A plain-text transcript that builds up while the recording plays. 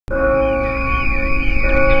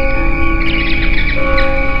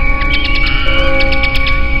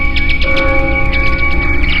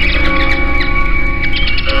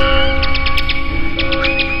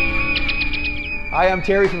I'm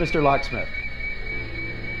Terry from Mr. Locksmith.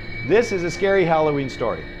 This is a scary Halloween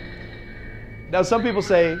story. Now some people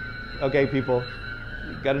say, okay people,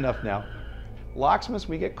 you've got enough now. Locksmiths,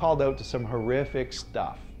 we get called out to some horrific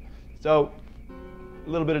stuff. So a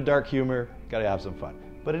little bit of dark humor, gotta have some fun.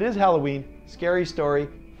 But it is Halloween, scary story,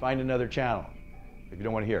 find another channel if you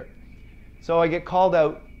don't want to hear it. So I get called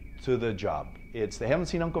out to the job. They haven't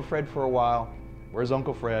seen Uncle Fred for a while. Where's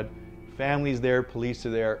Uncle Fred? Family's there, police are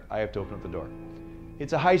there, I have to open up the door.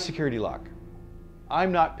 It's a high security lock.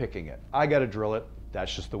 I'm not picking it. I gotta drill it.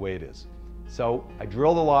 That's just the way it is. So I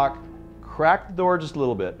drill the lock, crack the door just a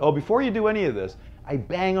little bit. Oh, before you do any of this, I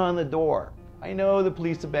bang on the door. I know the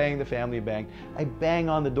police bang, the family bang. I bang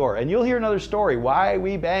on the door. And you'll hear another story why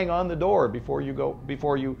we bang on the door before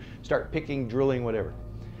you start picking, drilling, whatever.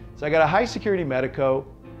 So I got a high security Medeco.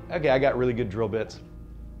 Okay, I got really good drill bits.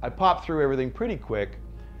 I pop through everything pretty quick.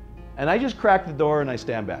 And I just crack the door and I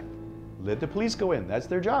stand back. Let the police go in, that's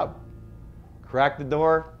their job. Crack the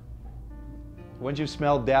door. Once you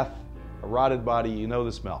smell death, a rotted body, you know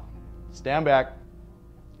the smell. Stand back,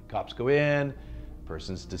 cops go in,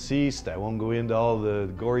 person's deceased. I won't go into all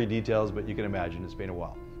the gory details, but you can imagine it's been a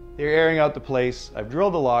while. They're airing out the place. I've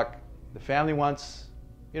drilled the lock. The family wants,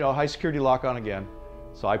 high security lock on again.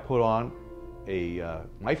 So I put on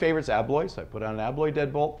my favorite's abloy, so I put on an abloy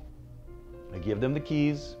deadbolt. I give them the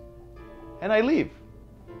keys, and I leave.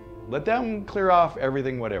 Let them clear off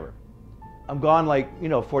everything, whatever. I'm gone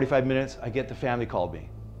 45 minutes. I get the family called me.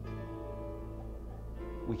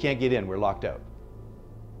 We can't get in, we're locked out.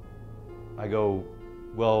 I go,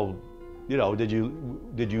 well, did you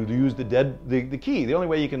use the key? The only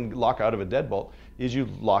way you can lock out of a deadbolt is you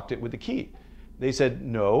locked it with the key. They said,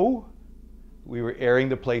 no, we were airing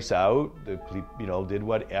the place out, did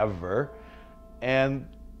whatever, and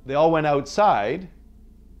they all went outside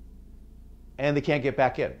and they can't get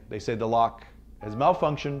back in. They said the lock has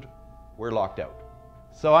malfunctioned, we're locked out.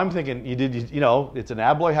 So I'm thinking, it's an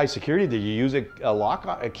abloy high security, did you use a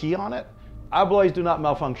key on it? Abloys do not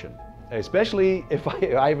malfunction, especially if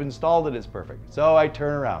I've installed it, it's perfect. So I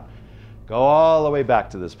turn around, go all the way back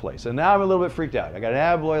to this place. And now I'm a little bit freaked out. I got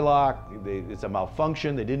an abloy lock, it's a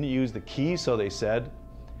malfunction, they didn't use the key, so they said.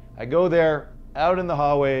 I go there, out in the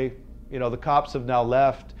hallway, the cops have now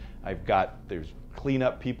left. There's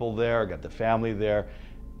cleanup people there, I got the family there.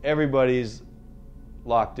 Everybody's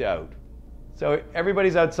locked out. So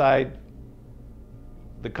everybody's outside,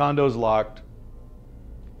 the condo's locked,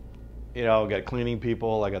 got cleaning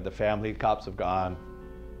people, I got the family, cops have gone.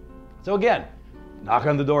 So again, knock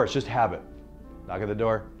on the door, it's just habit. Knock on the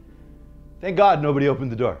door. Thank God nobody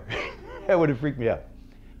opened the door. That would have freaked me out.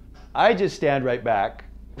 I just stand right back,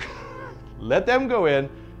 let them go in,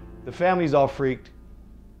 the family's all freaked,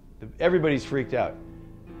 everybody's freaked out.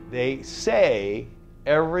 They say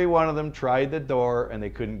every one of them tried the door and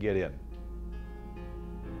they couldn't get in.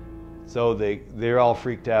 So they're all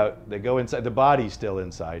freaked out. They go inside, the body's still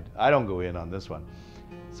inside. I don't go in on this one.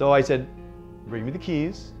 So I said, bring me the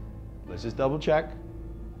keys. Let's just double check.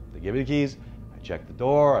 They give me the keys. I check the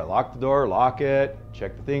door, I lock the door, lock it,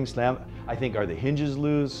 check the thing, slam. I think, are the hinges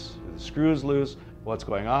loose? Are the screws loose? What's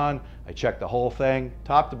going on? I check the whole thing,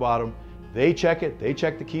 top to bottom. They check it, they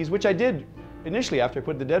check the keys, which I did initially after I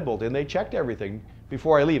put the deadbolt in. They checked everything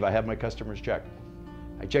before I leave. I have my customers check.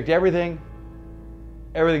 I checked everything.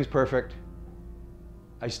 Everything's perfect.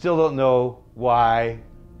 I still don't know why,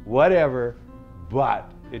 whatever, but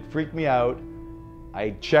it freaked me out.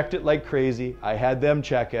 I checked it like crazy. I had them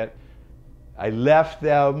check it. I left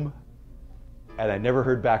them, and I never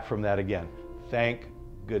heard back from that again. Thank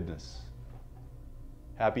goodness.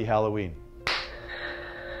 Happy Halloween.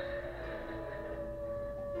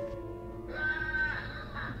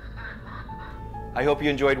 I hope you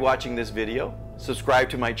enjoyed watching this video. Subscribe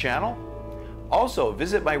to my channel. Also,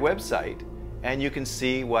 visit my website and you can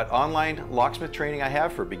see what online locksmith training I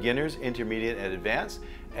have for beginners, intermediate, and advanced,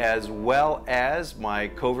 as well as my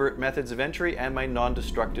covert methods of entry and my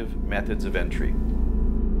non-destructive methods of entry.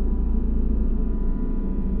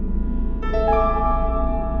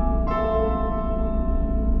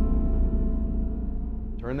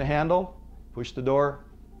 Turn the handle, push the door,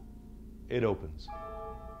 it opens.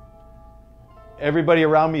 Everybody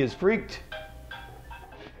around me is freaked.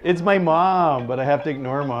 It's my mom, but I have to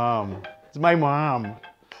ignore mom. It's my mom.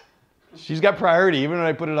 She's got priority. Even when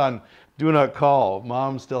I put it on do not call,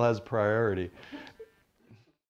 mom still has priority.